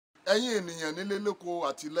ẹ̀yin ènìyàn nílé lóko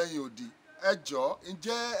àti lẹ́yìn odi ẹ jọ̀ọ́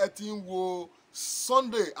ǹjẹ́ ẹ ti ń wo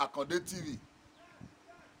Sunday Akande TV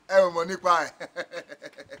ẹ ò mọ̀ nípa ẹ̀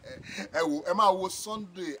ẹ wò ẹ máa wo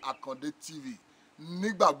Sunday Akande TV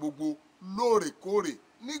nígbà gbogbo lóòrèkóòrè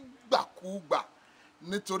nígbàkúùgbà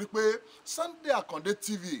nítorí pé Sunday Akande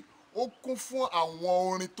TV ó kún fún àwọn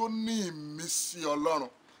orin tó ní ìmísí Ọlọ́run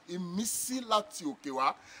ìmísí láti òkè wá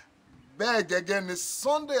bẹ́ẹ̀ gẹ́gẹ́ ni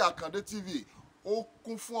Sunday Akande TV ó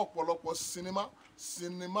kún fún ọ̀pọ̀lọpọ̀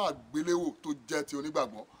sinimá àgbéléwò tó jẹ́ ti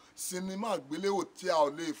onígbàgbọ́ sinimá àgbéléwò tí a ò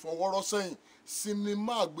lè fọwọ́rọ́ sẹ́yìn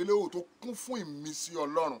sinimá àgbéléwò tó kún fún ìmísí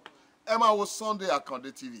Ọlọ́run ẹ máa wo Sunday Akande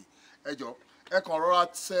TV ẹ jọ̀ọ́ ẹ kàn rọra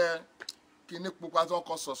tẹ kíní pupa tí wọ́n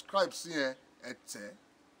kọ subscribe sí yẹn ẹ tẹ̀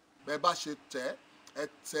bẹ́ẹ̀ bá ṣe tẹ̀ ẹ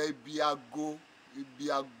tẹ̀ ibi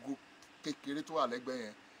aago kékeré tó wà lẹ́gbẹ̀ẹ́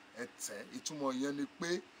yẹn ẹ tẹ̀ ìtumọ̀ yẹn ni pé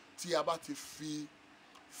tí a bá ti fi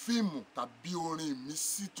fíìmù tàbí orin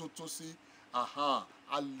ìmísí tuntun sí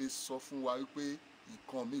a lè sọ fún wa wípé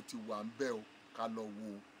nǹkan mi ti wà ń bẹ̀ o ká lọ wo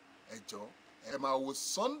ẹ jọ̀ọ́ ẹ máa wo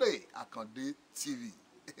Sunday Akande TV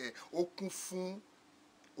ó kún fún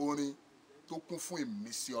orin tó kún fún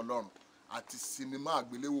ìmísí Ọlọ́run àti sinimá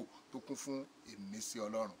àgbéléwò tó kún fún ìmísí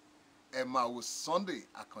Ọlọ́run ẹ máa wo Sunday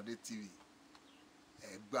Akande TV ẹ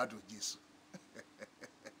gbádùn Jésù.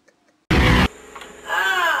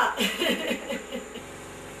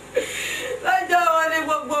 lọ́jọ́ wọn ní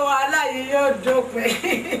gbogbo wàhálà yìí yóò dópin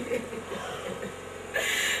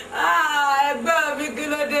ẹgbẹ́ mi kí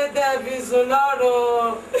ló dé tẹ́ fi sùn lọ́rùn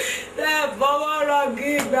tẹ́ fọwọ́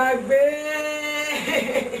rọgí gbàgbé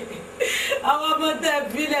àwọn ọmọ tẹ́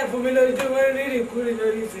fílẹ̀ fún mi lójúmọ́ rírì kúrì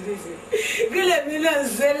lórí ìsirísi kí lèmi náà ń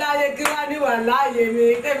ṣe láyé kí wá níwà láàyè mi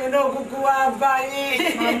tèmi náà kúkú wá bá yín.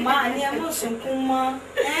 màmá ni ẹ mọ̀ sunkún mọ́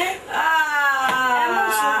ẹ mọ̀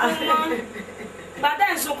sunkún mọ́ gbàdá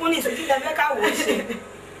ìsunkún ní ìsìnkú lẹ́fẹ́ káwọ́ ṣe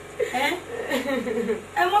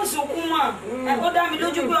ẹ mọ̀ sunkún mọ́ ó dá mi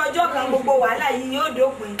lójú pé ọjọ́ kan gbogbo wàhálà yìí yóò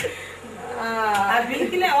dópin àbí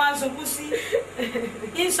kílẹ̀ wá ń sunkún sí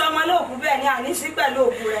kí n sọ ọmọ lóòkú bẹ́ẹ̀ ni àní sí pẹ̀lú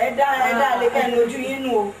òkú rẹ̀ ẹ dá lè kẹ́ lójú yín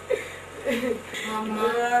nù o. màmá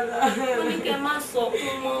ó ní kẹ́ má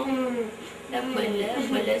sọkún mọ́ ẹ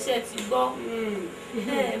pẹ̀lẹ́ ṣe ti gbọ́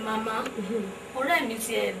màmá ọ̀rẹ́ mi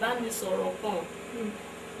ti ẹ̀ bá mi sọ̀rọ̀ kan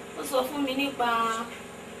ó sọ fún mi nípa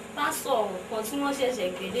pásọ̀ kan tí wọ́n ṣẹ̀ṣẹ̀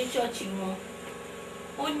gbé dé ṣọ́ọ̀ṣì wọn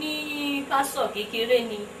ó ní pásọ̀ kékeré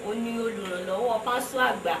ni ó ní olùrànlọ́wọ́ pásọ̀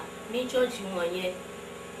àgbà ní ṣọ́ọ̀ṣì wọn yẹn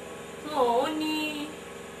ó ní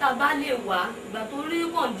tá a bá lè wá ìgbà tó rí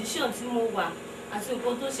kọ̀ǹdíṣọ̀n tí mo wà àti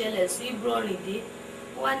nǹkan tó ṣẹlẹ̀ sí Brọ̀rìndé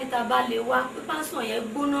ó wá ní tá a bá lè wá pé pásọ̀ yẹn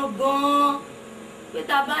gbóná gan-an pé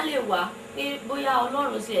tá a bá lè wá pé bóyá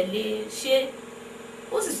Ọlọ́run ṣe lè ṣe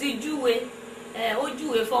ó sì ti júwe ó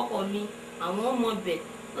júwe fọ́kọ mi àwọn ọmọ bẹ̀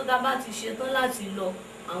tó tá a bá ti ṣetán láti lọ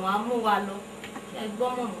àwọn amúwa lọ ẹ gbọ́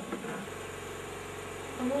mọ̀mọ́.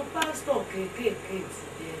 àwọn pásítọ̀ kéékèèké ti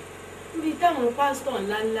jẹ́ níbi táwọn pásítọ̀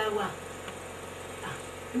ńláńlá wà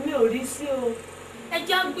mi ò rí sí o. ẹ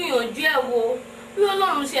já gbìyànjú ẹ wo bí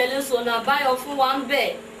Ọlọ́run ṣe lè sọ̀nà àbáyọ fún wa ń bẹ̀.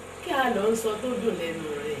 kí a lọ ń sọ tó dùn lẹ́nu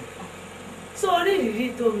rẹ̀ sórí ìrírí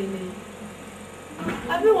tó mi ni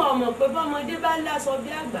àbí wọn mọ̀ pé bọ́mọdé bá láṣọ bí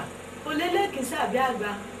àgbà kò lè lékìísà bí àgbà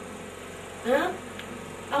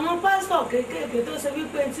àwọn pásítọ̀ kéékèèké tó ṣe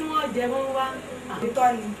wípé tí wọ́n jẹ wọ́n wá. ìtọ́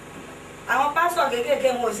ni àwọn pásítọ̀ kéékèèké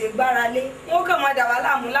wọn ò ṣe gbára lé wọn kàn máa dà wá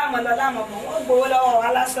láàmú lọ láàmú kan wọn gbowó lọ́wọ́ wa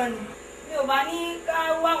lásán ni mi ò bá ní ká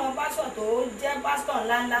wá àwọn pásítọ̀ tó jẹ́ pásítọ̀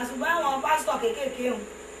ńláńlá ṣùgbọ́n àwọn pásítọ̀ kéékèèké hùn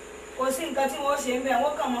kò sí nǹkan tí wọ́n ṣe ń bẹ̀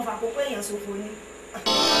wọ́n kàn máa fàkókò èèyàn ṣòfò ni.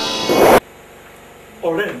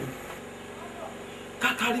 ọ̀rẹ́ mi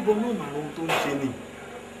kákáríbọ náà màá ohun tó ń ṣe ni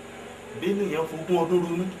bí nìyẹn fogún ọdún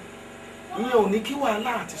ronú ìyẹn ò ní kí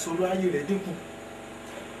wàhálà àti ìṣòro ayé rẹ̀ dínkù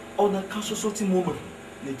ọ̀nà kan ṣoṣo tí mo mọ̀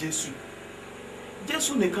ni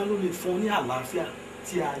Jésù nìkan ló lè fún ní àlàáfíà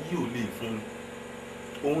tí ayé ò lè fún ni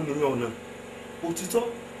òun nìyẹn ọ̀nà òtítọ́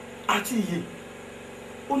àti ìyè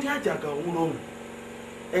ó ní àjàgà òun rọrùn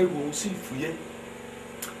ẹrù òun sì fúyẹ́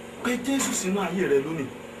pé Jésù sínú ayé rẹ lónìí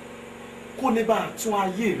kó lè bá tún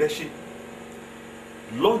ayé rẹ ṣe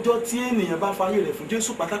lọ́jọ́ tí ènìyàn bá fayé rẹ̀ fún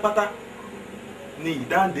Jésù pátápátá ni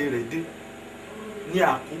ìdáǹdè rẹ̀ dé ní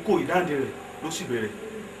àkókò ìdáǹdè rẹ̀ ló sì bẹ̀rẹ̀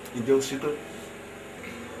ìjẹ́ ó ṣetán.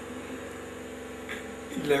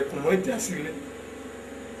 ilẹ̀kùn mọ́jà sílẹ̀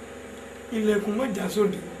ilẹ̀kùn mọ́jà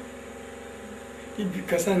sóde ibi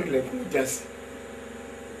kásá ni ilẹ̀kùn mọ́jà sí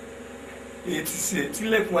èyí ti ṣe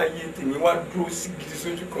tílẹ̀kùn ayé tèmi wá dúró sí gidi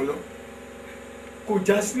sójú kan náà kò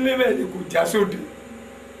já sílé bẹ́ẹ̀ ni kò já sóde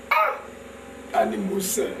ta ni mo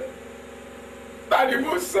ṣẹ̀ ta ni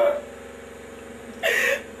mo ṣẹ̀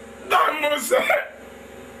ta ni mo ṣẹ̀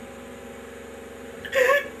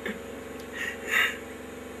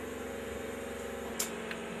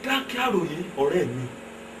kí àròyé ọ̀rẹ́ mi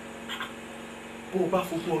bó o bá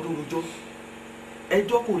fogún ọdún rojọ́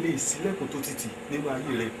ẹjọ́ kò lè ṣí lẹ́kùn tó títì nínú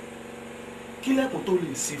ayé rẹ kí lẹ́kùn tó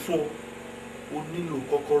lè ṣí fún ọ o nílò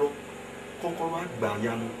kọ́kọ́rọ́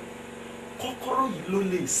àgbàyanu kọ́kọ́rọ́ yìí ló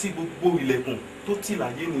lè ṣí gbogbo ilẹ̀kùn tó tì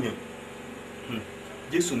láyé nìyẹn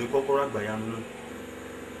Jésù ní kọ́kọ́rọ́ àgbàyanu náà.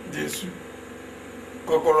 Jésù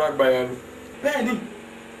kọ́kọ́rọ́ àgbàyanu. Bẹ́ẹ̀ni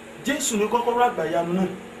Jésù ní kọ́kọ́rọ́ àgbàyanu náà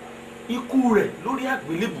ikú rẹ̀ lórí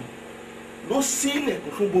àgbélébù ló ṣí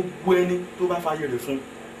ilẹ̀kùn fún gbogbo ẹni tó bá fàyè rẹ̀ fún.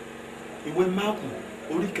 Ìwé Máàkù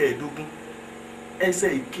orí 15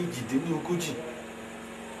 ẹsẹ̀ 42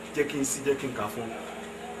 jẹ́ kí n kà fún ọ.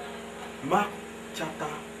 Mark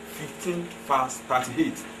chapter 15 verse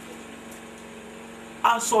 38.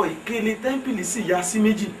 Aṣọ ìkélé tẹ́ḿpìlì sì ya sí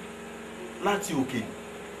méjì láti òkè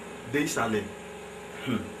dé ìsàlẹ̀.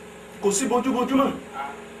 Kò sí bójúbójú mọ́,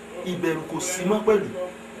 ìbẹ̀rù kò sí mọ́ pẹ̀lú,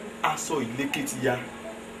 aṣọ ìlékè ti ya.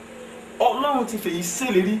 Ọlọ́run ti fèyí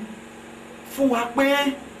ṣèlérí fún wa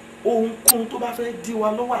pé ohunkóhun tó bá fẹ́ dí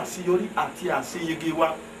wa lọ́wọ́ àṣeyọrí àti àṣeyege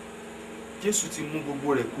wa Jésù ti mú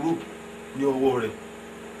gbogbo rẹ̀ kúrò ní ọwọ́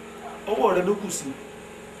rẹ̀ ló kù sí.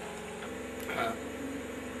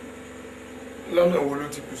 Lọ́nà wo ló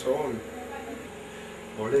ti kù sọ́wọ́ mi?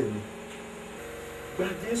 Ọ̀rẹ́ mi gba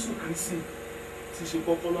Jésù Kristi ti ṣe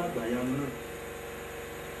kọ́kọ́rọ́ àgbàyanu náà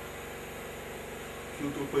kí ó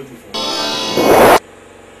tó pẹ́ jù fún ọ.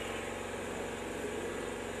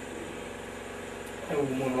 Ẹ wò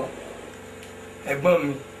mọ́ ẹ̀gbọ́n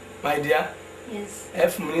mi my dear ẹ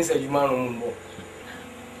fún mi ní ìṣẹ́jú 5 bọ̀.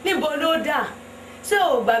 níbo ló dà ṣé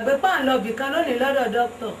o gbàgbé páàlọ́bì kan lónìí lọ́dọ̀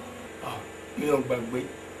dókítà? Mi ò gbàgbé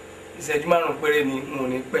ìṣẹ́jú 5 péré ni mo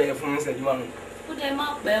ní pẹ́ ẹ fún mi ìṣẹ́jú 5. Ó dẹ̀ má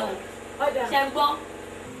pẹ́ o. Ọ̀dà Ṣé gbọ́?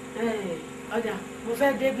 Ọ̀dà mo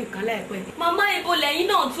fẹ́ débì kan láìpẹ́. Màmá ibo lẹ́yìn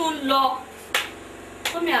náà tún ń lọ.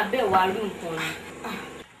 Tómi àbẹ̀ wá rí nǹkan ni.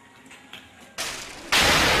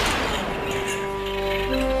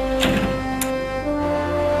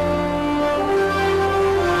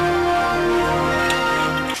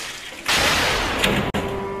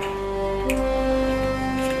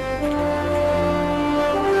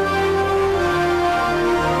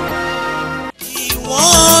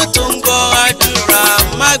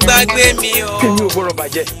 gbàgbé mi o. Èmi ò gbọ́dọ̀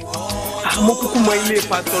bàjẹ́. Mo kúkú mọ ilé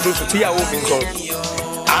pásítọ̀ Dósù tíyàwó mi ń sọ.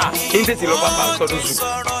 Ń tètè lọ bá pásítọ̀ Dósù.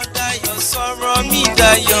 Sọ̀rọ̀ mi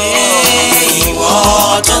dayọ̀. Ìwọ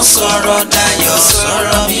tó sọ̀rọ̀ dayọ̀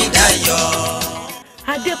sọ̀rọ̀ mi dayọ̀.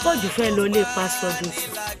 Adépọ̀jù fẹ́ lọ ilé pásítọ̀ Dósù.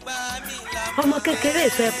 Ọmọ kékeré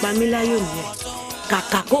fẹ́ pa mí láyò nìyẹn.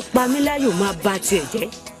 Kàkà kó pa mí láyò máa bá tiẹ̀ jẹ́.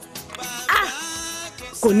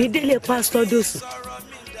 Kò ní délé pásítọ̀ Dósù.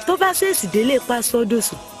 Tó bá ṣèèṣì délé pásítọ̀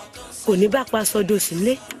Dósù kò ní bá pásítọ̀ Dósù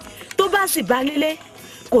nílé. Tó bá sì bá nílé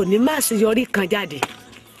kò ní má sí yọrí kan jáde.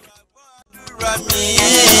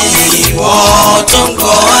 Ìwọ tó ń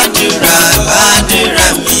gbọ́ àdúrà gbàdúrà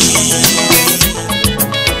mi.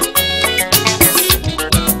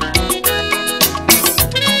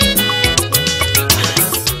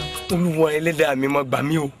 Olúwa ẹlẹ́dàá mi mọ̀ gbà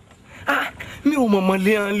mí o. Mi ò mọ̀mọ́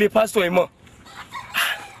lé pásítọ̀ ẹ̀ mọ̀.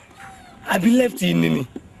 Àbí left ni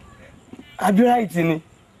àbí right ni.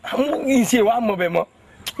 Ìṣe wa mọ̀ bẹ̀ mọ́.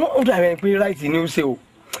 Ó dàbí pé right ni ó ṣe o.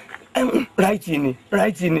 Right ni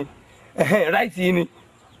right ni.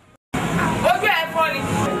 Ojú ẹ̀ fọ́ ni.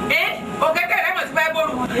 Òkèké rẹ̀ mọ̀ sí fẹ́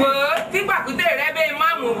bóru. Wò ó tí pàkúté rẹ̀ bẹ́ẹ̀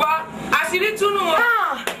máa mú bọ́. Àṣírí túnú.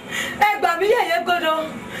 Ẹ gbà mí yẹ̀yẹ́ gbọdọ̀.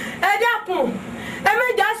 Ẹ dákun. Ẹ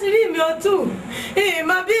méjì àṣírí mi ò tú.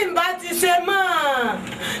 Ìmọ̀ bí n bá ti ṣe mọ́.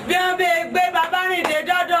 Bí wọ́n bẹ gbé bàbá rìndé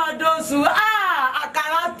dọ́dọ̀ Dósù.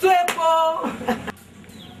 Àkàrà tó epo.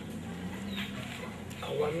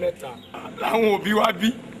 Àwa mẹ́ta làwọn òbí wa bí.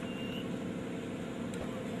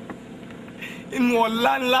 Inú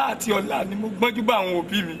ọlá ńlá àti ọlá ni mo gbọ́njú bá àwọn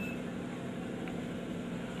òbí mi.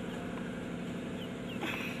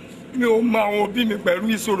 Mi ò mọ àwọn òbí mi pẹ̀lú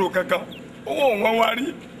ìṣòro kankan. Owó wọn wá rí.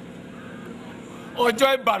 Ọjọ́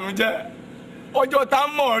ìbànújẹ́, ọjọ́ tá a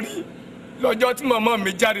mọ̀ rí lọ́jọ́ tí màmá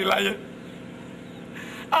mi jáde láyé.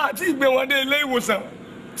 Àti ìgbé wọn dé ilé ìwòsàn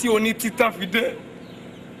tí oní títàn fi dé.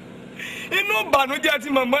 Inú ìbànújẹ́ tí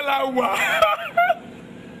màmá la wà.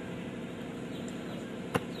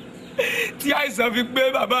 Tí àìsàn fi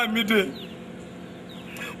gbé bàbá mi dé.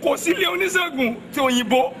 Kò sí ilé oníṣègùn tí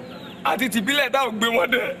òyìnbó àti tìbílẹ̀ dá ò gbé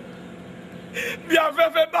wọn dé. Bí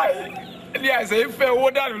afẹ́fẹ́ báyìí ni àìsàn yìí fẹ́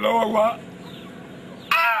owó dànù lọ́wọ́ wa.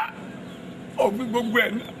 Ọ̀gbìn gbogbo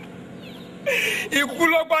ẹ̀ náà. Ikú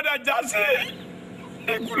ló padà já sí.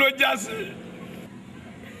 Ikú ló já sí.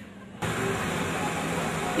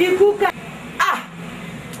 Ikú ká.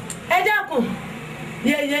 Ẹ dákun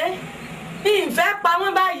yèyé ìfẹ́ pa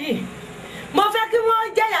wọ́n báyìí mo fẹ́ kí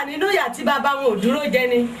wọ́n jẹ̀yà nínú ìyà tí bàbá wọn ò dúró jẹ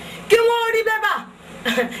ni kí wọ́n rí bẹ́bà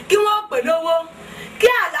kí wọ́n pè lówó kí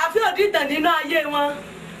àlàáfíà dìtàn nínú ayé wọn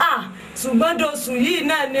ṣùgbọ́n dosù yìí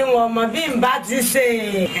náà ni wọ́n mọ̀ bí n bá ti ṣe.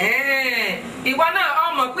 ìwọ náà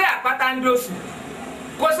ọmọ pé àpáta ń dosù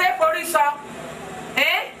kò ṣe é forí sọ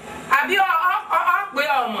àbí ọ pé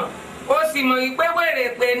ọmọ ó sì mọ̀ pé wèrè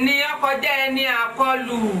pé ní ọkọjá ẹni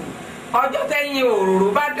àkọlù ọjọ́ tẹ́yìn òróró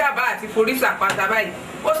bá dábàá àti forí sàpáta báyìí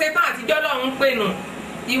ó ṣe tán àtijọ́ lọ́hún pè nù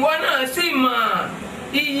ìwọ náà sì mọ̀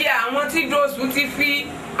iye àwọn tí dosù ti fi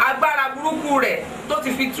agbára burúkú rẹ̀ tó ti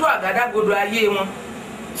fi tú àgádágodo ayé wọn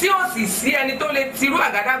tí ó sì sí ẹni tó lè tirú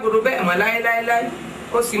àgádágodo bẹ́ẹ̀ mọ́ láéláéláé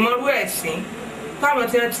ó sì mọrú ẹ̀sìn táwọn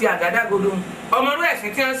tí wọ́n ti àgádágodo ọmọrú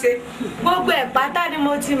ẹ̀sìn tí wọ́n ṣe. gbogbo ẹ̀ pátá ni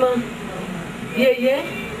mo ti mọ yèyé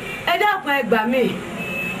ẹ dákun ẹ gbà mí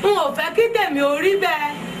n ò fẹ́ kí tèmi ò rí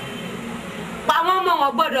bẹ́ẹ̀ pàwọn ọmọ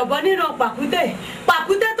wọn gbọ́dọ̀ bọ́ nínú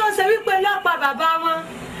pàkúté tó ṣe wípé lọ́pàá bàbá wọn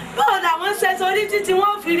báwo làwọn ṣe sórí títí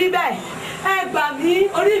wọn fi rí bẹ́ẹ̀ ẹ gbà mí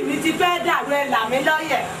orí mi ti fẹ́ dàrú ẹ là mí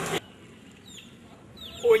lọ́yẹ̀.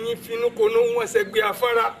 oyin finúkonú wọn ṣẹgbẹ́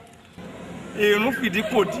afárá èrún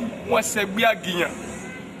fìdípòdì wọn ṣẹgbẹ́ àgìyàn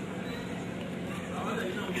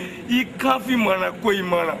ikán fìmọ̀ràn kó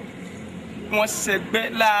ìmọ̀ràn wọn ṣẹgbẹ́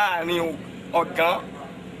láàrin ọ̀gán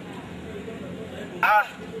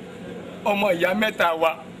ọmọ ìyá mẹ́ta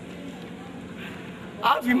wa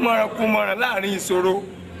a fi mọ̀ràn kó mọ̀ràn láàrin ìṣòro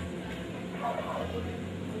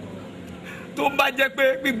tó bá jẹ́ pé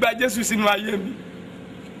gbígba Jésù sínú ayé mi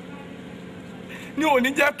ní ò ní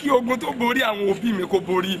jẹ́ kí ogun tó borí àwọn òbí mi kó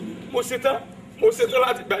borí mi mo ṣetán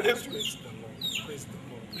láti gba Jésù.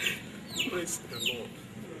 Praise the Lord.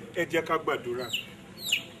 Ẹ jẹ́ ká gbàdúrà.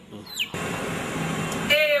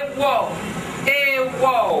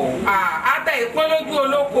 èèwọ̀ ata ìpọ́n lójú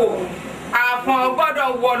olóko àfọ̀n gbọ́dọ̀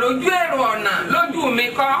wọ̀ lójú èrò ọ̀nà lójú mi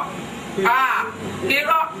kọ́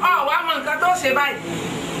irọ́ ọ̀wá mọ nǹkan tó ṣe báyìí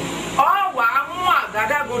ọ̀wá mú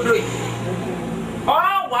àgádágodo yìí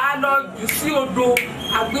ọ̀wá lọ jù sí odò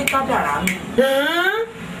agbékádàrá mi.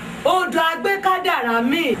 odò agbékádàrá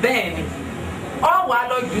mi. bẹ́ẹ̀ni ọ̀wá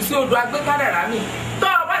lọ jù sí odò agbékádàrá mi tó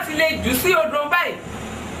o bá ti lè jù sí odò báyìí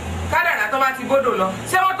kádàrá tó bá ti gbódò lọ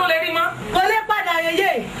ṣé wọ́n tó lè rí mọ́. kò lè padà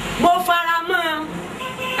yeye mo fara mọ́.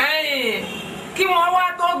 kí wọ́n wá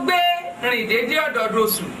tó gbé rìn déédéé ọ̀dọ̀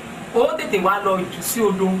dosù ó tètè wá lọ jù sí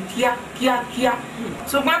odò kíákíá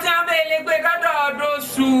ṣùgbọ́n tí wọ́n bẹ́ẹ̀ lè gbé dọ́dọ̀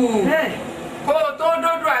dosù kó o tó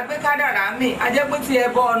dódò àgbékádàrá mi ajẹ́pẹ́ tí ẹ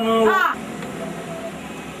bọ́ ọ̀nù o.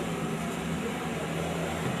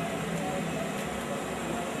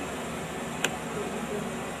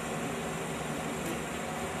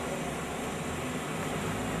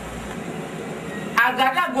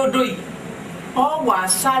 àgádágodo yìí ọ wà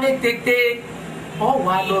sáré tètè ọ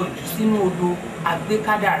wà lọ jù sínú odò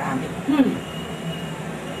àgbékádàrá mi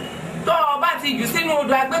tó o bá ti jù sínú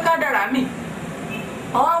odò àgbékádàrá mi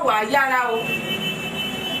ọ wà yára o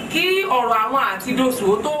kí ọ̀rọ̀ àwọn àti dosù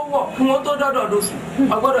ó tó wọ̀ kí wọ́n tó dọ́dọ̀ dosù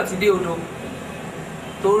ọ gbọ́dọ̀ ti dé odò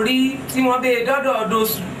torí tí wọ́n bẹ dọ́dọ̀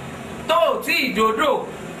dosù tó ò tí ì dòdò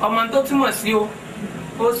ọmọ tó túmọ̀ sí o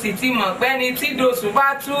ó sì ti mọ̀ pé ní tí dosù bá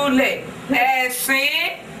túlẹ̀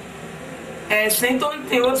ẹ̀sìn tó ń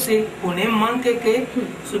tẹ ó ṣe kò ní mọ́ kéke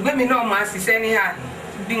ṣùgbọ́n mi náà máa ṣiṣẹ́ ní àná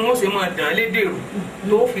bí wọ́n ṣe mọ̀ dán lédèrò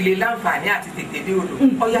tó fi lè láǹfààní àti tètè dé odò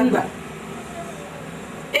ọ̀yá gbà.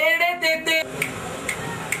 eré tètè.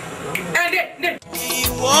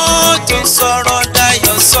 ìwọ tó sọ̀rọ̀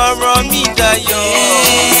dayọ̀ sọ̀rọ̀ mi dayọ̀.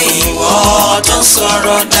 ìwọ tó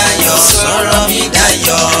sọ̀rọ̀ dayọ̀ sọ̀rọ̀ mi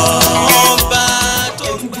dayọ̀. ọba tó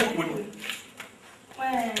gbà.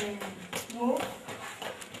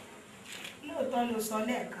 lóòótọ́ ló sọ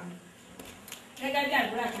lẹ́ẹ̀kan gẹ́gẹ́ bí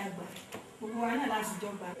àdúrà tá a gbà gbogbo wa náà láti jọ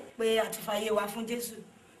gbà pé a ti fàyè wa fún Jésù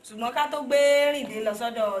ṣùgbọ́n ká tó gbé rìndé lọ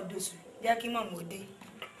sọ́dọ̀ dòṣù jẹ́ kí mọ̀mọ́ dé.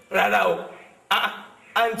 rárá o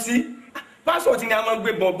àǹtí pásọ̀tì ni a máa ń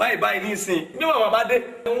gbé bọ̀ báyìí nísìnyí bí màmá bá dé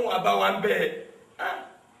òun àbá wa ń bẹ̀ ẹ́.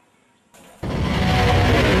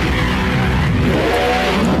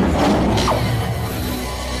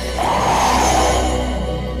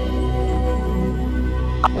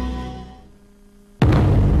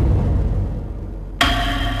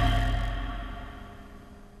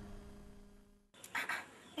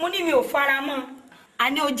 mo ní mi ò fara mọ́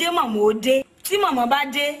àní o jẹ́ mọ̀mọ́ ó dé tí mọ̀mọ́ bá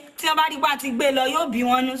dé tí wọ́n bá rí bá ti gbé lọ yóò bí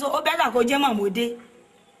wọn nú so ó bẹ́ẹ̀ kó jẹ́ mọ̀mọ́ ó dé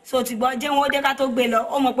so ti gbọ́ jẹ́ wọn ó dé ká tó gbé lọ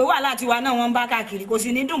ó mọ̀ pé wàhálà tiwa náà wọ́n ń bá káàkiri kò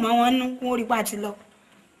sì ní dùn mọ́ wọn nú kí wọ́n rí pa ti lọ.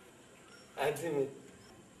 àǹtí mi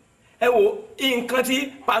ẹ wo nǹkan tí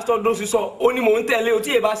pásítọ̀ Dósù sọ ó ní mò ń tẹ̀lé o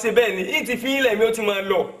tí èèbá ṣe bẹ́ẹ̀ ni yìí ti fi ilẹ̀ mi ó ti máa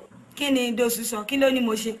lọ. kí ni Dósù sọ kí ló ní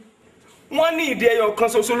mo ṣe. wọ́n ní ìdí ẹyọ kan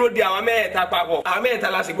ṣoṣo ló di àwọn mẹ́ẹ̀ta papọ̀ àwọn mẹ́ẹ̀ta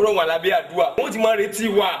la sì gbọ́dọ̀ wà lábẹ́ àdúrà wọ́n ti máa retí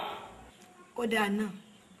wa. ó dáa náà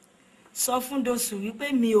sọ fún Dosù wípé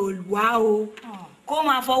mi ò wá o kó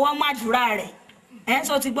máa fọwọ́ mọ́ àdúrà rẹ̀ ẹ̀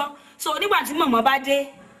sọ ti gbọ́ so nígbà tí mọ̀mọ́ bá dé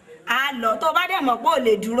a lọ tó bá dẹ̀ mọ̀ pé ò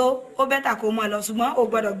lè dúró ó bẹ́tà kó mọ̀ lọ ṣùgbọ́n o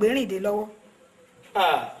gbọ́dọ̀ gbérìn dé lọ́wọ́.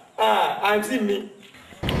 àǹtí mi.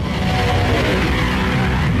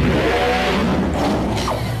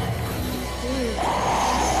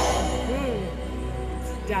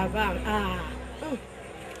 Jàmbá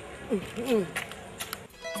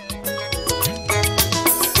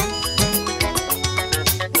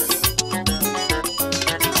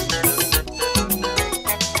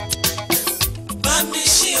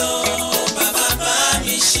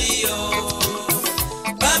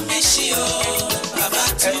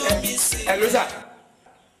Hello sir.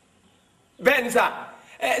 Bẹ́ẹ̀ ni sir.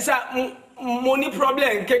 Sir, mo ní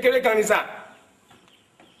problem kékeré kan ni sir.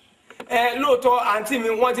 Lóòótọ́ àǹtí mi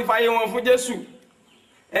wọ́n ti fàyè wọn fún Jésù.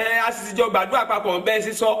 A sì ti jọ gbàdúrà papọ̀ bẹ́ẹ̀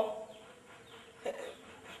sí sọ.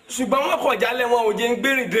 Ṣùgbọ́n wọ́n kọ̀ jálẹ̀ wọn ò jẹ́ ń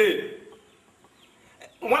gbérìn dé.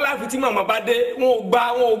 Wọ́n láfi tí màmá bá dé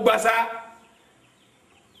wọn ò gbà sá.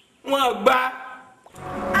 Wọ́n ò gbà.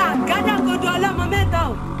 Àgádágodo ọlọ́mọ mẹ́ta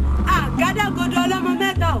o. Àgádágodo ọlọ́mọ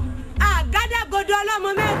mẹ́ta o. Àgádágodo ọlọ́mọ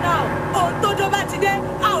mẹ́ta o. Òtódó bá ti dé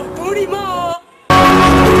a ò tún rí mọ́ o.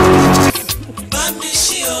 Bá mi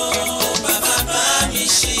ṣí o, bàbá bá mi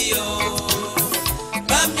ṣí o.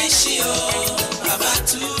 Bá mi ṣí o, bàbá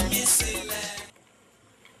tú mi sílẹ̀.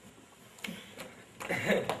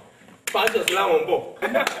 Pásítọ̀ tí láwọn ń bọ̀.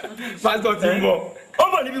 Pásítọ̀ tí ń bọ̀. Ó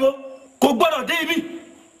bọ̀ níbí bó kò gbọ́dọ̀ dé ibi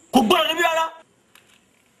kò gbọ́dọ̀ níbí rárá.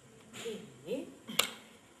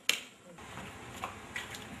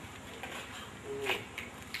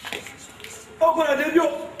 Ó gbọ́dọ̀ débi o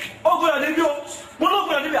ó gbọ́dọ̀ débi o mo ló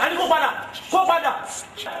gbọ́dọ̀ débi àní kó padà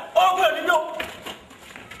ó gbọ́dọ̀ débi o.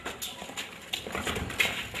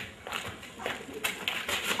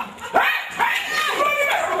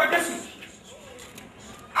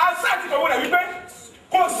 Asáàtì ìgbàwọ́ rẹ̀ wípé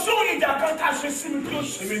kò sóhun ìjà kan ká ṣe sí mi tí ó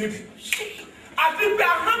ṣe mí níbi. Àti pé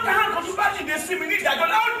àkànkàn kan tó bá dìde sí mi ní ìdájọ́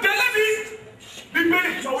láwọn délé mi.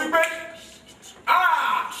 Bíbélì sọ wípé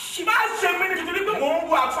má ṣe mí níbi torí pé mò ń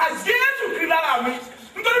wo àfa Jésù kiri lára mi.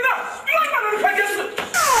 Nítorí náà bí wọ́n gbọ́dọ̀ nípa Jésù.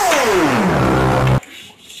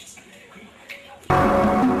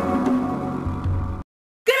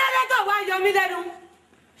 Kí ló dé tó wá yọ mí lẹ́nu?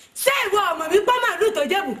 Ṣé ìwọ ọmọ mi pọ́ màálù tó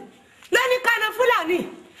jẹ̀bù? Lóní kaná Fúlàní,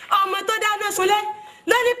 ọmọ tó dáná sunlé,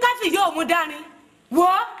 lóní káfí yóò mú dání. Wò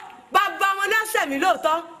ó, bàbá wọn lọ́sẹ̀ mi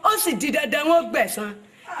lóòótọ́, ó sì di dandan wọn gbẹ̀san.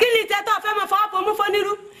 Kí ni ìtẹ́ tó fẹ́ mọ fọwọ́ pomú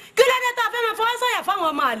fónírú? Kí ló dé tó fẹ́ mọ fọwọ́ sọ̀yà fáwọn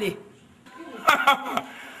ọmọ àlè?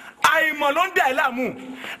 Àìmọ̀ ló ń dà ẹ́ láàmú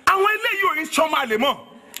àwọn eléyìí ò ń sọmọ àlè mọ́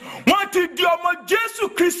wọ́n ti di ọmọ Jésù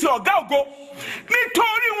Kristi ọ̀gá ògo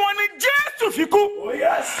nítorí wọn ni Jésù fi kú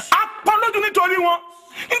apọ́lójú nítorí wọn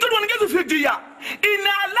ni Jésù fi jìyà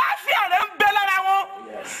ìnà àlàáfíà rẹ̀ ń bẹ lára wọn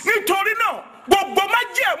nítorí náà gbogbo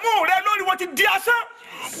májẹ̀mú rẹ̀ lórí wọn ti di asán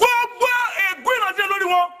gbogbo ègún ìrántí lórí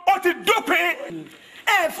wọn ó ti dópin.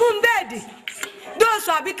 Fún bẹ́ẹ̀dì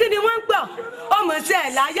Dóòsù àbí kí ni wọ́n ń gbọ́ ọmọ sí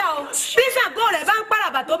ẹ̀ láyà o bí Ṣàngó rẹ̀ bá ń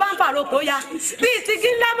pàràbà tó bá ń fàrokò ya bí ìtìgí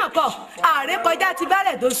ńlá mọ̀kọ́ ààrẹ kọjá ti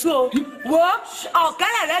bẹ̀rẹ̀ Dóòsù o wò ó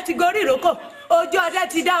ọ̀kẹ́rẹ́ rẹ ti gorí ìrókò ojú ọdẹ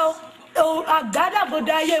ti dá o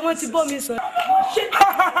àgádágodo ayé wọn ti bómi sọ.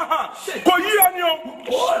 Kò yí ẹni o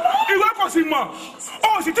ìwé kò sì mọ̀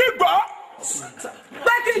o sì ti gbọ́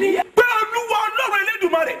pé kí ni. pé Olúwa Ọlọ́run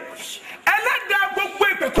Elédùmarè ẹlẹ́dàá gbogbo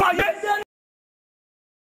ìpẹ̀kọ́ ayé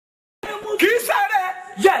kì í sáré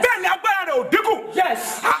bẹ́ẹ̀ ni agbára rẹ̀ ò dínkù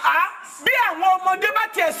bí àwọn ọmọdé bá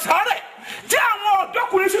tiẹ̀ sáré tí àwọn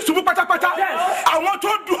ọ̀dọ́kùnrin sì ṣubú pátápátá àwọn tó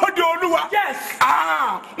dúró de Olúwa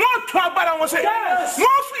wọ́n tún agbára wọn ṣe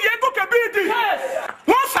wọ́n fi yẹ gòkè bí ìdì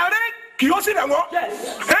wọ́n sáré kì yóò sì rẹ̀ wọ́n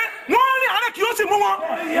wọ́n rìn àárẹ̀ kì yóò sì mú wọn.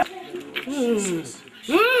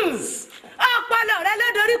 Ọpọlọ rẹ ló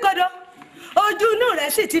dorí kodò ojú inú rẹ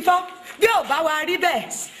sì ti fọ́ bí ò bá wa rí bẹ́ẹ̀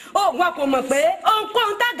wọn kò mọ̀ pé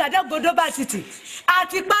ohunkóhun t'Àgádágodo bá ti tì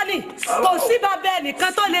àti pálí kò sí bàbá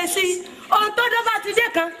ẹnìkan tó lè sí ohun tó dó bá ti dé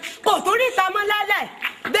kan kò tún rí ìta mọ́ lálẹ́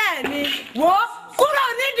bẹ́ẹ̀ ni wò ó kúrò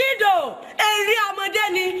ní dídò eré ọmọdé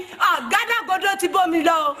ni Àgádágodo ti bómi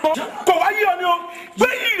lọ. Kò wá yí ọ ni o pé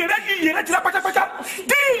iyì rẹ ti ra pátápátá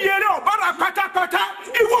tí iyì rẹ ọba ra pátápátá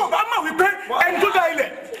ìwọ ọba mọ̀ wípé ẹni tó dá ilẹ̀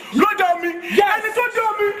ló dá omi ẹni tó dá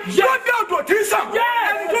omi ló dá odò tí ń sàn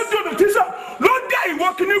ẹni tó dá odò tí ń sàn ló dá ìwọ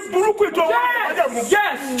kìíní burúkú ètò ọwọ́ ìwádìí mú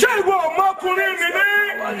ṣé ìwọ ọmọkùnrin mi ní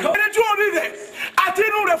ẹni tí ó rí rẹ àti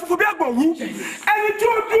inú rẹ funfun bí àgbọ̀n wú ẹni tí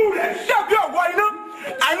ó dùn rẹ dàbí ọ̀wọ́ iná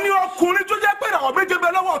àní ọkùnrin tó jẹ́ pé ìràwọ̀ méje bẹ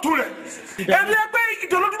lọ́wọ́ ọ̀tún rẹ̀ ẹni ẹgbẹ́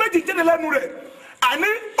ìdọ̀lọ́dún méjì jẹ́ni lẹ́nu rẹ̀ àní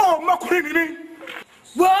ọmọkùnrin nìní.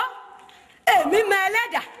 wo èmi mọ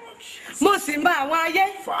ẹlẹ́dà mo sì mọ àwọn ayé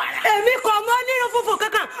èmi kò mọ onírun funfun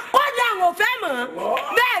kankan kódà àwọn ò fẹ́ mọ̀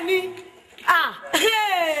bẹ́ẹ̀ ni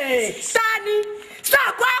tani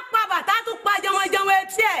sàkó apá bàtà tún pa jẹmọjẹmọ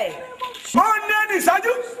etí ẹ̀. ó ní ẹni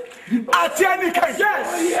ìṣáájú àti ẹni kẹyìn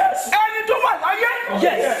ẹni tó wà láyé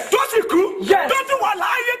tó sì kú tó tún wà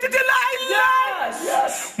láyé títí láyé.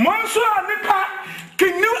 mo ń sọ̀rọ̀ nípa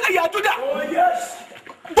kìnìún ẹ̀yà Júdà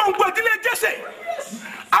gbòǹgbò ìdílé Jésè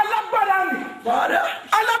alágbára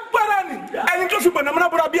ni ẹni tó fi bọ̀nàmọ́ná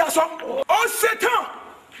bọ́ra bí aṣọ ó ṣetán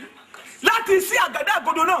láti ṣí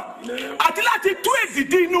àgádágodo náà àti láti tú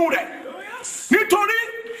èdìdí inú rẹ̀ nítorí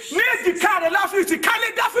ní èjìká rẹ̀ láfíìsì kálé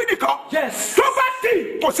Dáfídì kan tó bá tì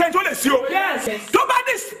kò sẹ́ni tó lè sí o tó bá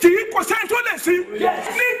tì kò sẹ́ni tó lè sí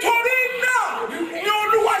nítorí náà ni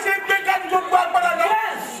Olúwa ṣe gbé gájú gbogbo agbára náà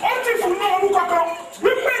ó ti fún ní orúkọ kan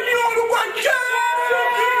wípé ní orúkọ Jésù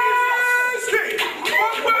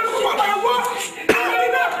gbogbo orúkọ kan wọ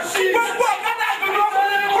gbogbo àgádágodo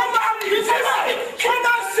kó máa bí síbẹ̀ kó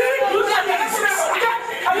máa sí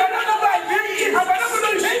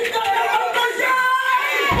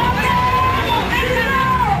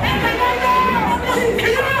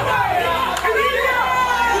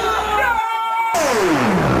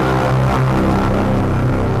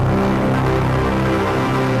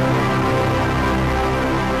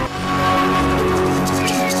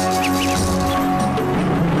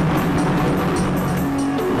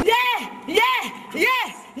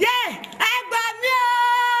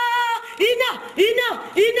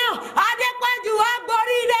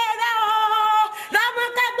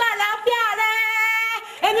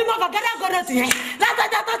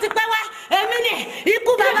látọjọ́ tó ti pẹ́ wá èmi ni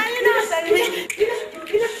ikú bàbá yín náà sẹ́yìn mi.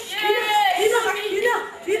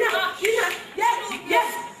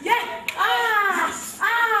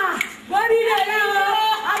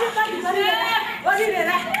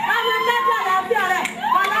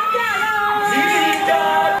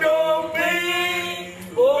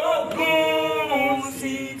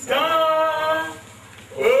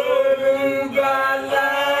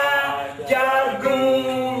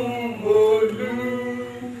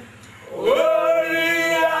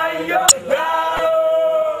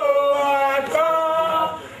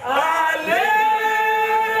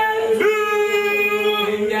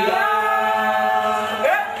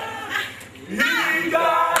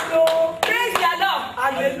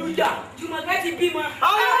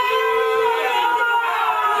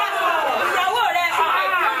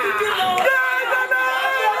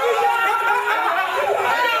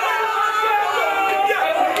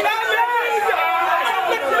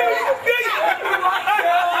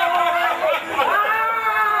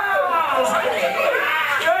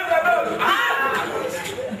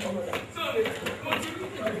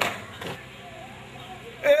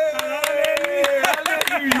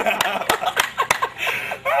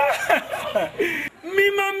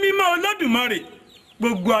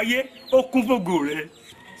 gbogbo ayé ó kún fògo rẹ.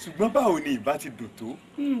 ṣùgbọ́n báwo ni ìbá ti dùn tó.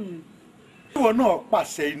 ìwọ náà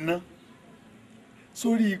pàṣẹ iná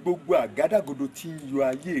sórí gbogbo àgádágodo tí ń yọ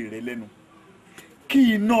ayé rẹ lẹ́nu kí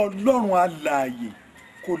iná Ọlọ́run alààyè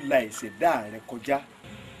kó la ìṣẹ̀dá rẹ kọjá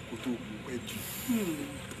kó tó kú pẹ́ jù.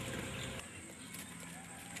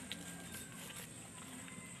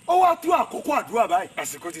 ó wá tó àkókò àdúrà báyìí.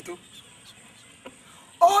 àsìkò ti tó.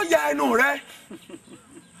 ó ya ẹnu rẹ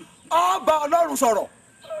ó bá Ọlọ́run sọ̀rọ̀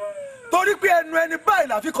torí pé ẹnu ẹni báyìí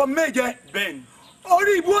la fi kọ méje. bẹ́ẹ̀ni.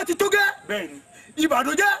 orí ibú ó ti tó gẹ́. bẹ́ẹ̀ni.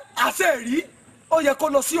 ìbànújẹ́ àṣẹ rí ó yẹ kó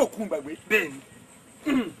lọ sí òkun gbàgbé. bẹ́ẹ̀ni.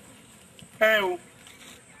 ẹ o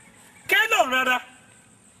kẹ́lọ̀ rárá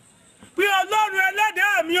pé Ọlọ́run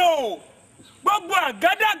ẹlẹ́dàá mi o gbogbo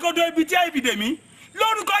àgádágodo ibi tí ibi dè mí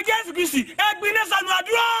lórúkọ Jésù Kristi ẹgbin ní sànù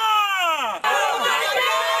àdúrà.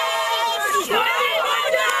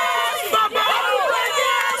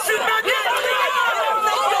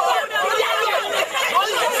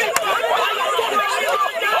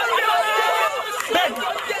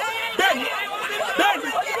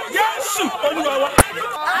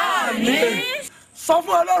 sọ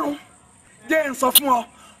fún Ọlọ́run jẹ́ ń sọ fún ọ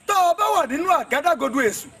tó o bá wà nínú àgádágodo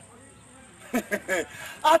èṣù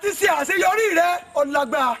àti ṣe àṣeyọrí rẹ ó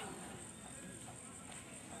lágbára.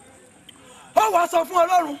 ó wàá sọ fún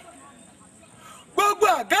Ọlọ́run gbogbo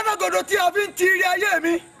àgádágodo tí a fi ń ti rí ayé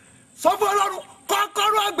mi sọ fún Ọlọ́run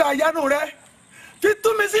kọ́kọ́rọ́ àgbà ìyanu rẹ fi tú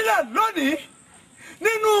mi sílẹ̀ lónìí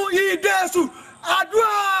nínú ìdè èṣù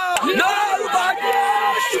àdúrà. lórúkọ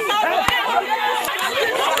Jésù.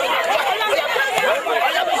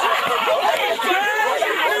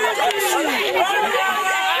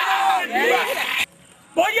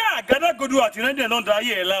 àgádágodo àtìrẹ́dẹ̀ náà da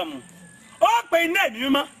ayé ẹ̀ láàmú ó pe iná ẹ̀mí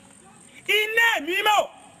mímọ́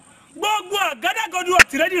gbogbo àgádágodo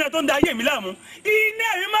àtìrẹ́dẹ̀ tó ń da ayé mi láàmú iná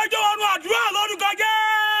ẹ̀mí mímọ́ jọ wọnú àdúrà lórúkọ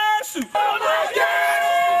Jésù.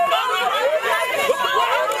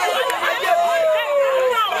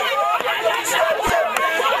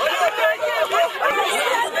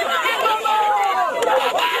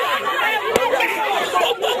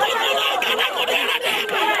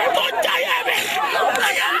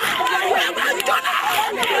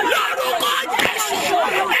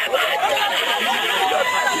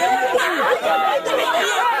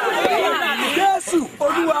 Jésù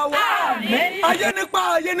Olúwa wa.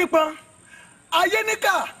 ayé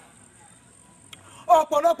níkà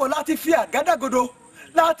ọ̀pọ̀lọpọ̀ láti fi àgádágodo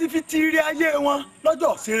láti fi ti ire ayé wọn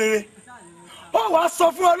lọ́jọ́ sí rere. Ó wàá sọ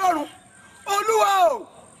fún Ọlọ́run, Olúwa o,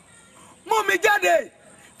 mú mi jáde,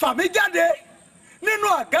 fà mí jáde nínú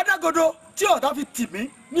àgádágodo tí ọ̀tá fi tì mí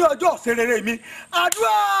ní ọjọ́ sí rere mi.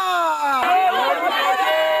 Àdúrà.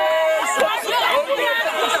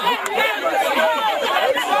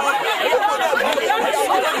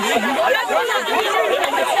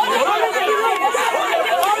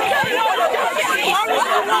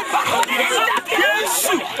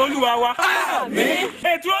 Jésù Olúwa wa.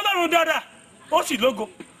 Ètò Ọlọ́run dáadáa ó sì lógo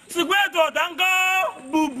ṣùgbọ́n ètò ọ̀tá ń kọ́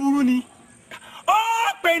búburú ni. Ó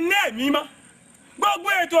pè ní ẹ̀mí mọ́ gbogbo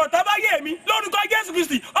ètò ọ̀tá bá yé mi lórúkọ Jésù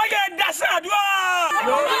Kristi ó yẹ dasẹ́ àdúrà.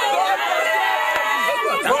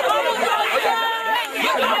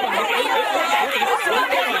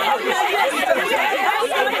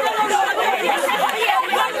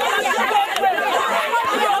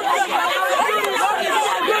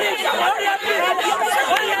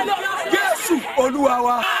 Jésù Olúwa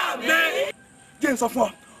wa. Jẹ́ n sọ fún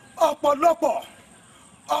ọ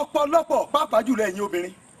ọ̀pọ̀lọpọ̀ pàápàá jùlọ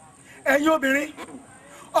ẹ̀yin obìnrin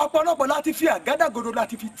ọ̀pọ̀lọpọ̀ láti fi àgádágodo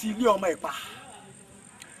láti fi ti ilé ọmọ ẹ̀ pa.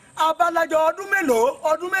 Abalajọ ọdún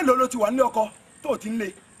mélòó ló ti wà nílé ọkọ tó ti ń lé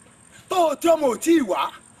tó tí ọmọ ò tí ì wá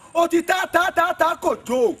ó ti tá kò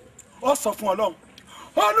jó ọ sọ fún Ọlọ́run,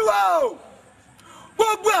 Olúwa o,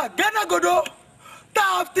 gbogbo àgádágodo tá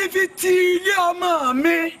a ti fi ti ilé ọmọ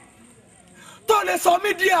mi tó lè sọ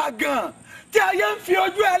mí di àgàn tí ayé ń fi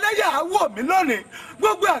ojú ẹlẹ́yà wò mí lónìí,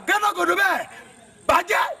 gbogbo àgádágodo bẹ́ẹ̀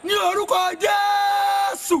bàjẹ́ ní orúkọ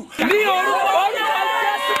Jésù. Ní orúkọ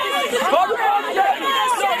Jésù.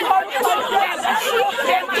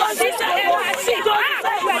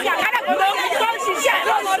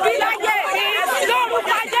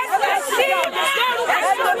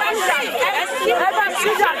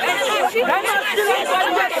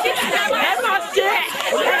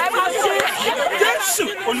 Jésù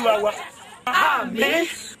Olúwa wa. Àmín.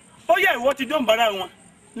 Ó yẹ ìwọ ti dán bàrà wọn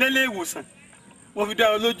nílé ìwòsàn wọ́n fi dá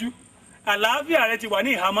ọ lójú àlàáfíà rẹ ti wà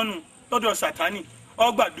ní ìhámọ́nù lọ́dọ̀ Sátánì.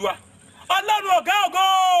 Ó gbàdúrà Ọlọ́run ọ̀gá ògo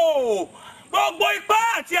gbogbo ipá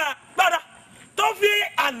àti agbára tó fi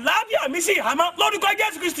àlàáfíà mi sí ìhámọ́ lórúkọ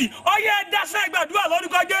Jésù Kristi ó yẹ dasẹ́ gbàdúrà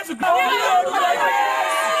lórúkọ Jésù Kristi.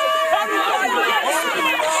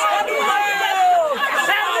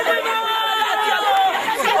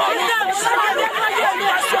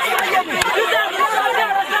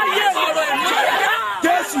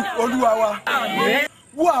 Jésù Olúwa wa.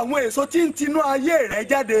 Wo àwọn èso tí ń tinú ayé rẹ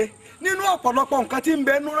jáde nínú ọ̀pọ̀lọpọ̀ nǹkan tí ń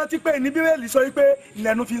bẹ nú rántí pé ní Bíbélì sọ wípé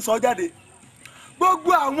ìlẹ́nu fi ń sọ jáde.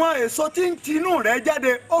 Gbogbo àwọn èso tí ń tinú rẹ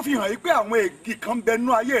jáde ó fi hàn wípé àwọn ègì kan bẹ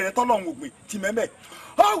nú ayé rẹ tọ́lọ́run ògbìn ti mẹ́mẹ́.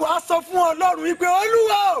 Ó wàá sọ fún Ọlọ́run wípé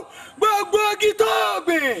Olúwa gbogbo igi tó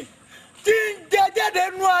gbìn tí ń jẹ jáde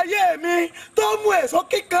nú ayé mi tó mú èso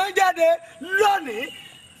kíkan jáde lónìí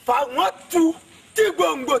fà wọ́n tu tí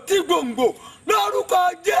gbòǹgbò lórúkọ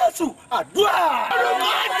Jésù. Àdúrà.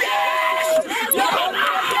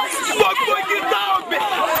 Gbogbo igi tá a gbìn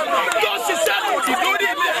tó ṣiṣẹ́ lòdì lórí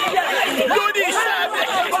ilẹ̀ lórí iṣẹ́ mi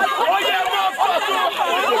ó yẹ máa fọ́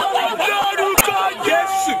lórúkọ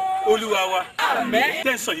Jésù Olúwa wa. Àmín.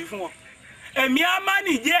 Ṣé ń sọ yìí fún wọn? Ẹ̀mí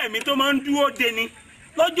Ámánì jẹ́ ẹ̀mí tó máa ń dúró de ni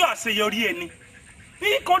lọ́jọ́ àṣeyọrí ẹni. Ní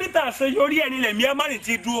kórìtà àṣeyọrí ẹni lẹ̀mí Ámánì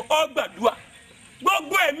ti dúró ó gbàdúrà.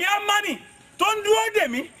 Gbogbo ẹ̀mí Ámánì tó ń dúró dè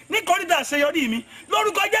mí ní kórìtà àṣeyọrí mi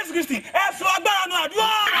lórúkọ Jésù Kristi ẹ sọ agbára nu àdúrà.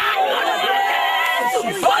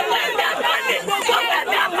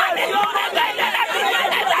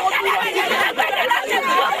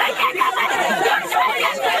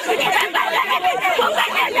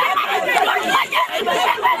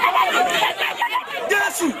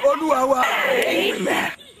 Jésù Olúwa wa.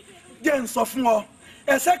 Jẹ́ n sọ fún ọ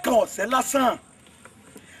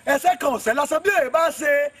ẹsẹ̀ kan ọ̀sẹ̀ lásán bí èyí bá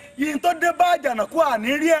ṣe yìí tó dé bá àjànàkú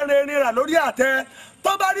àní rí ẹrẹ rírà lórí àtẹ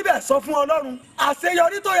tó bá rí bẹ́ẹ̀ sọ fún Ọlọ́run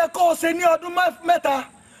àṣeyọrí tó yẹ kó o ṣe ní ọdún mẹ́ta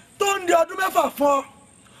tó ń di ọdún mẹ́fà fún ọ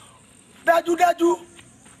dájúdájú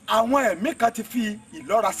àwọn ẹ̀mí kan ti fi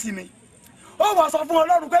ìlọ́ra sí mi. Ó wá sọ fún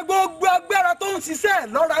Ọlọ́run pé gbogbo agbára tó ń ṣiṣẹ́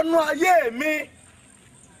ìlọ́ra nú ayé mi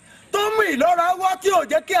tó mú ìlọ́ra wá tí ò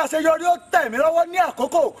jẹ́ kí àṣeyọrí ó tẹ̀ mí lọ́wọ́ ní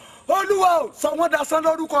àkókò, Olúwa ò sọ wọ́n dasán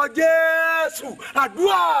lórúkọ Jésù.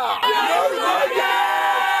 Àdúrà lórúkọ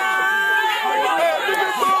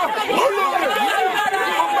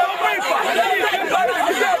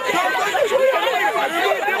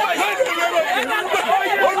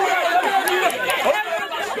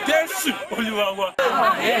Jésù Olúwa wa.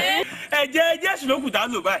 Ẹ̀jẹ̀ Jésù ló kù tá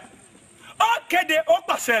lò báyìí. Ó kéde, ó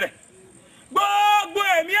pàṣẹ rẹ̀. Gbogbo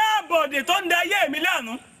ẹ̀mí àbọ̀dè tó ń da ayé mi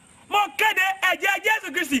lánàá, mo kéde ẹ̀jẹ̀ Jésù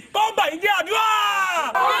Kristi tó ń bà yín jẹ́. Àdúrà.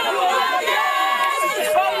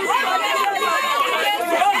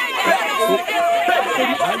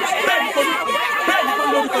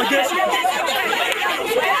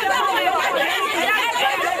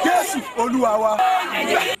 Jésù Olúwa wa.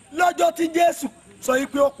 Lọ́jọ́ tí Jésù sọ yìí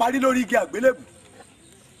pé ó parí lórí igi àgbélébù,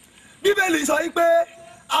 Bíbélì sọ yìí pé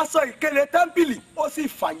aṣọ ìkélé tẹ́ḿpìlì ó sì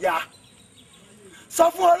fàya. Sọ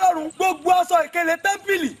fún Ọlọ́run gbogbo aṣọ ìkélé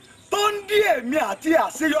tẹ́ḿpìlì tó ń dí èmi àti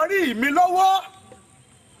àṣeyọrí mi lọ́wọ́,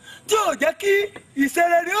 tí ò jẹ́ kí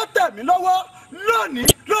ìṣerere ó tẹ̀ mí lọ́wọ́, lónìí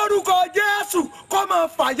lórúkọ Jésù kó máa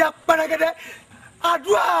fàya pẹ́rẹ́gẹ́dẹ́.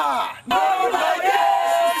 Àdúrà.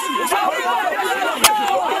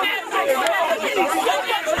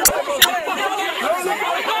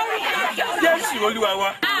 Jésù Olúwa wa.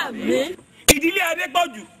 Ìdílé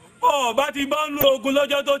Adépọ̀jù ọba ti bá ń lo ogun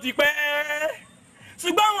lọ́jọ́ tó ti pẹ́.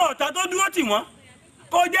 Ṣùgbọ́n àwọn ọ̀tá tó dúró tì wọ́n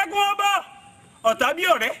kò jẹ́ kí wọ́n bá ọ̀tá bí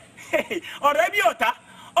ọ̀rẹ́, ọ̀rẹ́ bí ọ̀tá.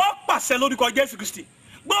 Ó pàṣẹ lórúkọ Jésù Kristi.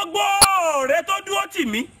 Gbogbo ọ̀rẹ́ tó dúró tì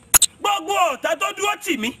mí, gbogbo ọ̀tá tó dúró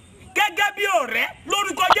tì mí gẹ́gẹ́ bí ọ̀rẹ́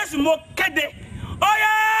lórúkọ Jésù mo kéde. Ó yá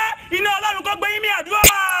iná Ọlọ́run kó gbé yín mì. Àdúrà.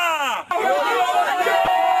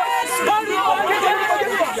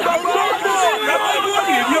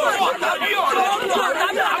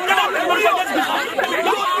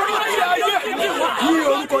 Ní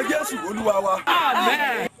orúkọ Jésù Olúwa wa.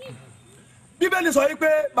 Bíbélì sọ wípé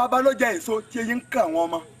bàbá ló jẹ èso tí eyín ń kà wọ́n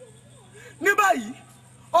ọmọ. Ní báyìí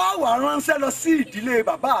ó wá ránṣẹ́ lọ sí ìdílé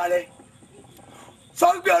bàbá rẹ̀. Sọ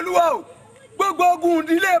wípé Olúwa o, gbogbo ogun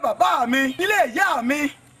ìdílé bàbá mi, ilé ìyá mi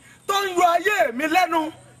tó ń yọ ayé mi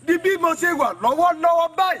lẹ́nu di bí mo ṣe wà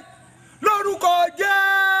lọ́wọ́lọ́wọ́ báyìí, lórúkọ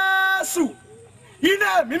Jésù iná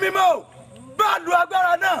ẹ̀mí mímọ́ bá lu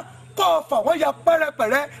agbára náà kó fà wọ́n ya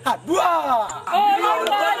pẹ́rẹpẹ̀rẹ. Àdúrà.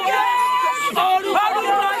 Orúkọ Jésù. Orúkọ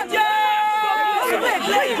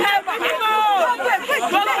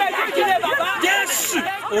Jésù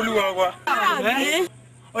Olúwa wa.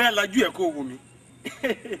 Ó yá lajú ẹ̀ kó wò mí.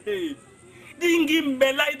 Díngí ń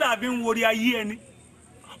bẹ láì dàbí ń worí ayé ẹni.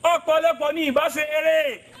 Ọ̀pọ̀lọpọ̀ ní ìbáṣe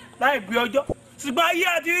eré láì gbé ọjọ́. Ṣùgbọ́n ayé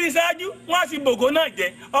àti rí ṣáájú wọ́n á sì bògó náà jẹ́.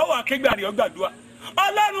 Ọwọ́ akégbàrí ọgbàdúrà.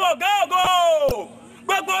 Ọlọ́run ọ̀gá ògo.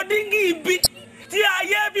 Gbogbo díngí ibi tí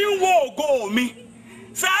ayé fi ń wo ògo mi.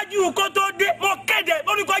 Ṣáájú kó tó dé, mo kéde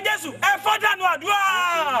lórúkọ Jésù ẹ fọ́ dànù.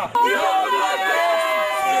 Àdúrà.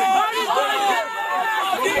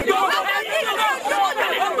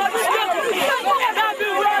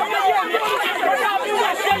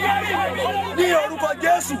 Ní orúkọ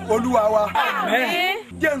Jésù Olúwa wa.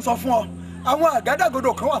 Jẹ́ n sọ fún ọ, àwọn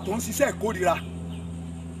àgádágodo kan wà tó ń ṣiṣẹ́ ìkórìíra.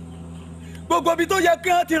 Gbogbo ibi tó yẹ kí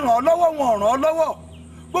wọ́n ti ràn ọ́ lọ́wọ́ wọn ràn ọ́ lọ́wọ́.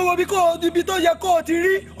 Gbogbo ibi tó yẹ kó o ti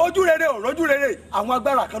rí ojú rere ò rójú rere, àwọn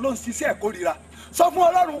agbára kan ló ń ṣiṣẹ́ ìkórìíra. Sọ fún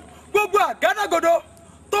Ọlọ́run gbogbo àgádágodo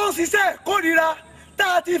tó ń ṣiṣẹ́ ìkórìíra tá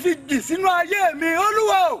a ti fi jì sínú ayé mi,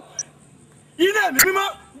 Olúwa o, iná mi mímọ́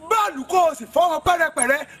báàlù kó o sì fọ́ wọn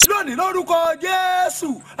pẹ́rẹpẹ̀rẹ lónìí lórúkọ Jésù.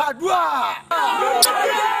 Àdúrà.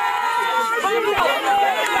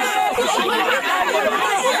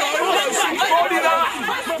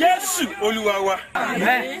 Jésù Olúwa wa.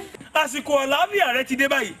 Àsìkò àlàáfíà rẹ ti dé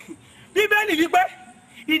báyìí. Bíbélì wípé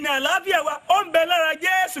ìnà àlàáfíà wa ó ń bẹ lára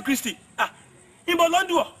Jésù Kristi. Ìbò ló ń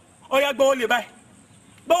dùn ọ́. Ó yá gbọ́wọ́ lé báyìí.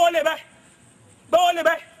 Gbọ́wọ́ lé báyìí. Gbọ́wọ́ lé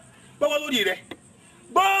báyìí. Gbọ́wọ́ lórí rẹ̀.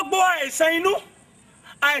 Gbogbo àìsàn inú,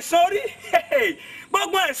 àìsàn orí,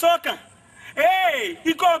 gbogbo àìsàn ọkàn,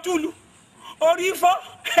 ikọ́ túlù, orí fọ́,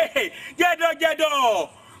 jẹ̀dọ̀jẹ̀dọ̀,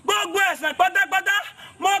 gbogbo àìsàn pátápátá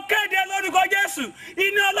mo kéde lórúkọ Jésù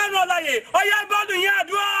iná Ọlọ́run ọláyè ó yá bọ́ọ̀lù yín.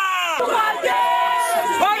 Àdúrà.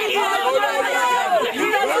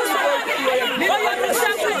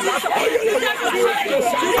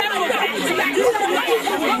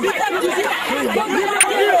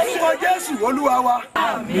 Orúkọ Jésù Olúwa wa.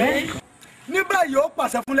 Ní báyìí ó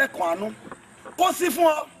pàṣẹ fún lẹ́kàn àánú kó sí fún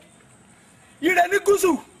ọ. Ire ní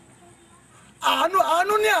gúúsù,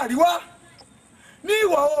 àánú ní àríwá, ní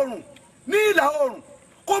ìwọ̀ oòrùn, ní ìlà oòrùn.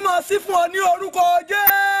 kó máa sí fún ọ ní orúkọ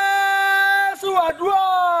Jésù àdúrà.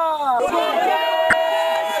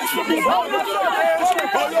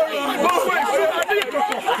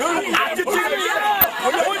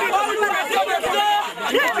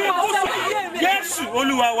 Jésù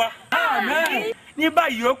Olúwa wa. Àmín. Ní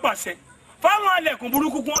báyìí ó pàṣẹ fáwọn alẹ̀kùn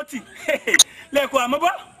burúkú kún ọtí lẹ̀kùn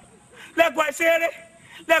àmọ́bọ́ lẹ̀kùn àìṣeré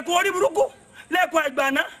lẹ̀kùn orí burúkú lẹ̀kùn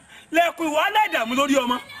àìgbàná lẹ̀kùn ìwà aláìdààmú lórí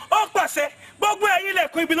ọmọ. Ó pàṣẹ gbogbo ẹ̀yin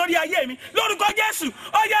lẹ̀kùn ibi lórí ayé mi lórúkọ Jésù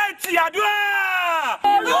ó yá ti àdúrà.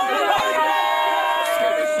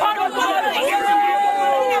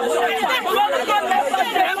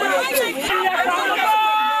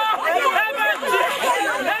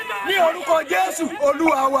 Ní orúkọ Jésù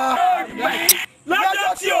Olúwa wa.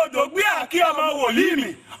 Lọ́jọ́ tí odò gbé àkí ọmọ wòlíì mi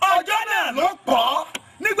ọjọ́ náà ló pọ̀.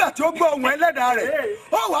 Nígbà tí ó gbọ́ ohùn ẹlẹ́dàá rẹ̀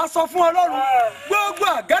ó wàá sọ fún Ọlọ́run gbogbo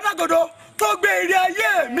àgádágodo tó gbé ire ayé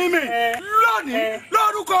mi mì lónìí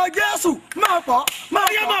lórúkọ Jésù máa pọ̀ máa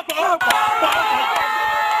pọ̀.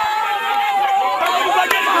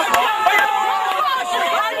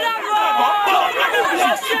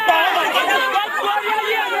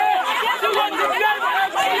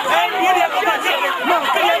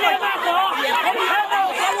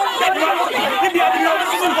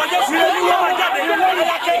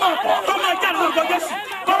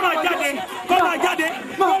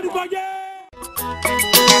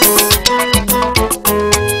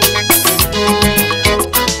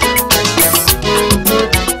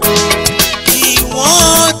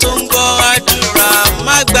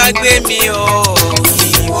 Gbàgbé mi o,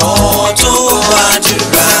 ìwọ tó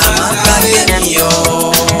gbàdúrà má gbàgbé mi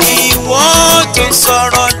o. Ìwọ tó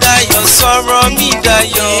sọ̀rọ̀ dayọ̀ sọ̀rọ̀ mi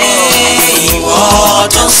dayọ̀. Ìwọ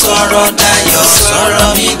tó sọ̀rọ̀ dayọ̀ sọ̀rọ̀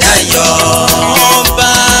mi dayọ̀.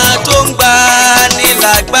 Ọba tó ń gbà ní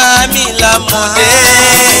làgbà mi lámọ̀dé.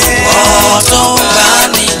 Ìwọ tó ń gbà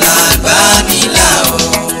ní làgbà mi là o.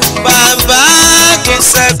 Bàbá tó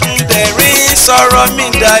ṣẹ́kùn dẹ̀rín sọ̀rọ̀ mi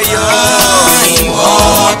dayọ̀. Ìwọ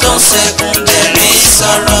tó ṣẹ́kùn dẹ̀rín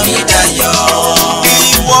sọ̀rọ̀ mi dayọ̀.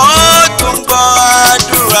 Ìwọ tó ń gbọ́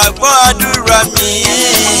àdúrà mi.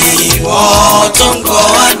 Ìwọ tó ń gbọ́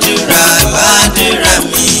àdúrà.